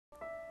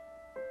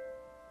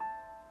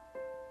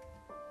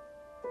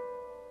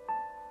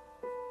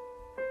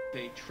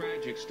A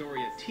tragic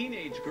story, a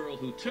teenage girl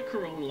who took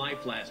her own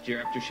life last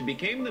year after she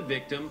became the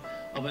victim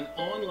of an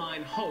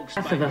online hoax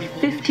by of a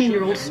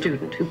 15-year-old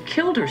student who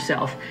killed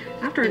herself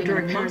after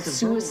enduring months of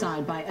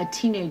suicide by a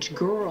teenage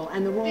girl,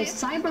 and the role This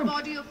is the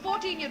body of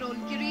 14-year-old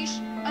Girish,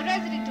 a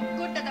resident of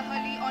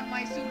Guddadahalli on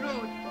Mysore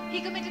Road. He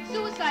committed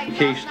suicide.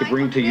 Case to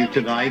bring to you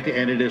tonight,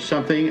 and it is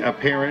something a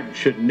parent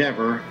should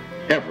never,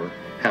 ever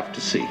have to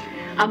see.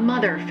 A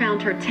mother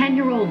found her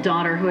 10-year-old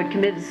daughter who had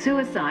committed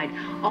suicide,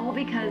 all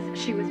because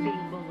she was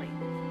being bullied.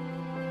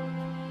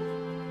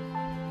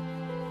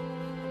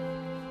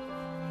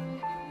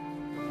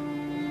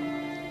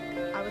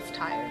 I was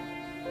tired,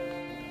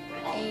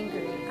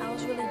 angry. I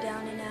was really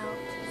down and out.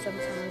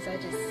 Sometimes I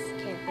just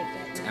can't think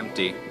that night.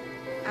 Empty.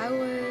 I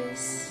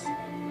was, I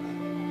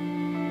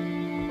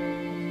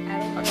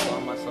don't know. I saw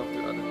myself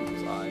through other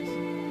people's eyes.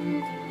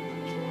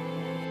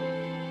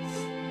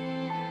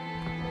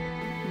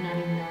 Not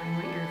even knowing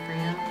what you're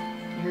afraid of.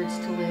 It hurts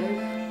to live,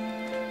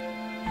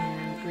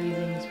 and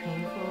breathing is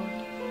painful.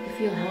 You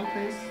feel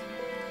helpless.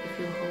 You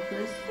feel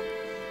hopeless.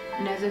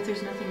 And as if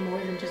there's nothing more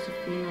than just a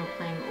funeral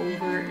playing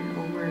over and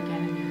over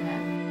again in your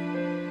head.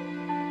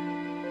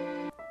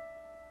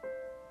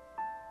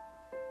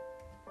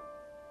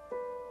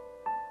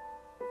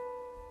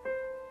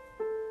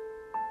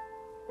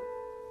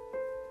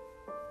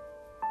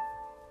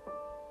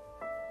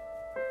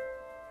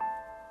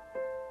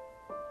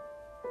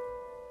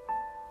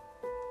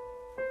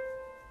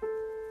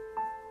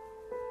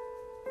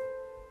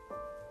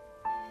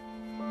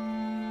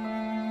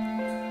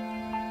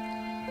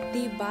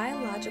 The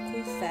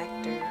biological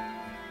factor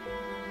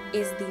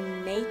is the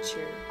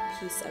nature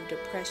piece of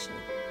depression.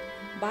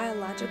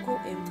 Biological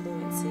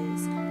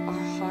influences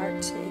are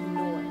hard to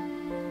ignore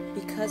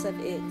because of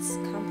its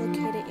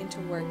complicated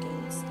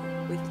interworkings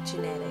with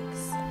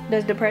genetics.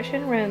 Does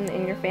depression run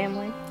in your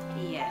family?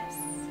 Yes.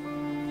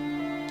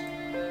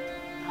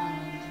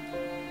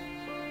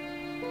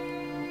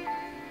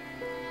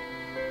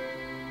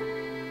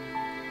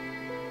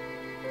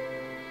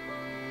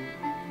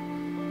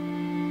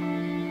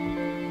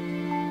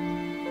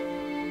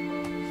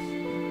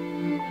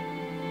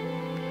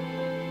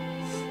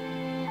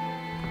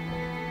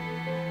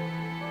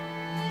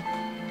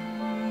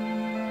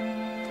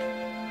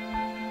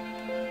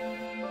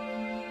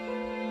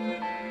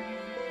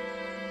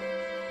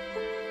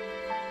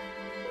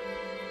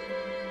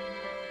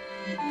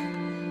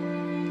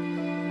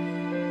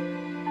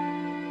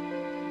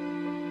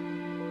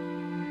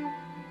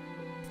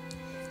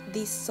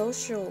 The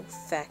social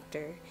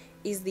factor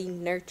is the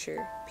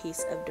nurture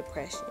piece of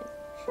depression.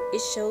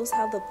 It shows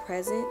how the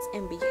presence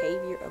and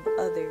behavior of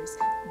others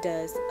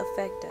does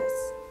affect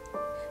us.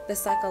 The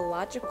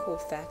psychological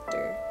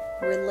factor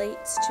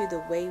relates to the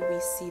way we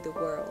see the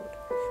world,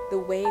 the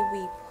way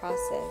we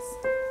process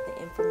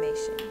the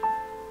information.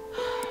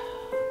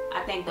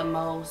 I think the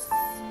most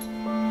crucial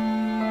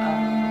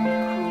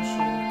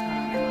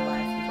time in my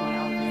life was when I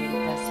was very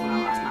depressed when I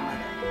lost my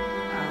mother.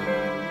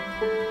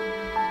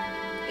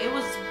 It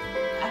was,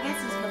 I guess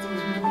it's because it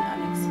was really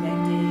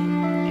unexpected,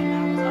 and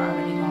I was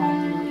already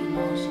going through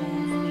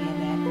emotions, being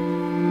that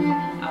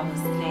I was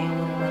staying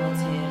with a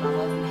relative, I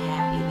wasn't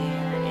happy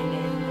there, and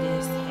then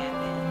this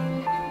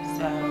happened.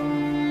 So,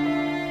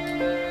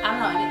 I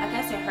don't know, I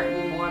guess it hurt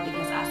me more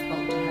because I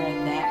spoke to her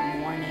that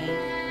morning,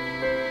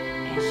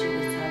 and she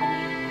was telling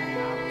me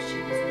how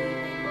she was leaving.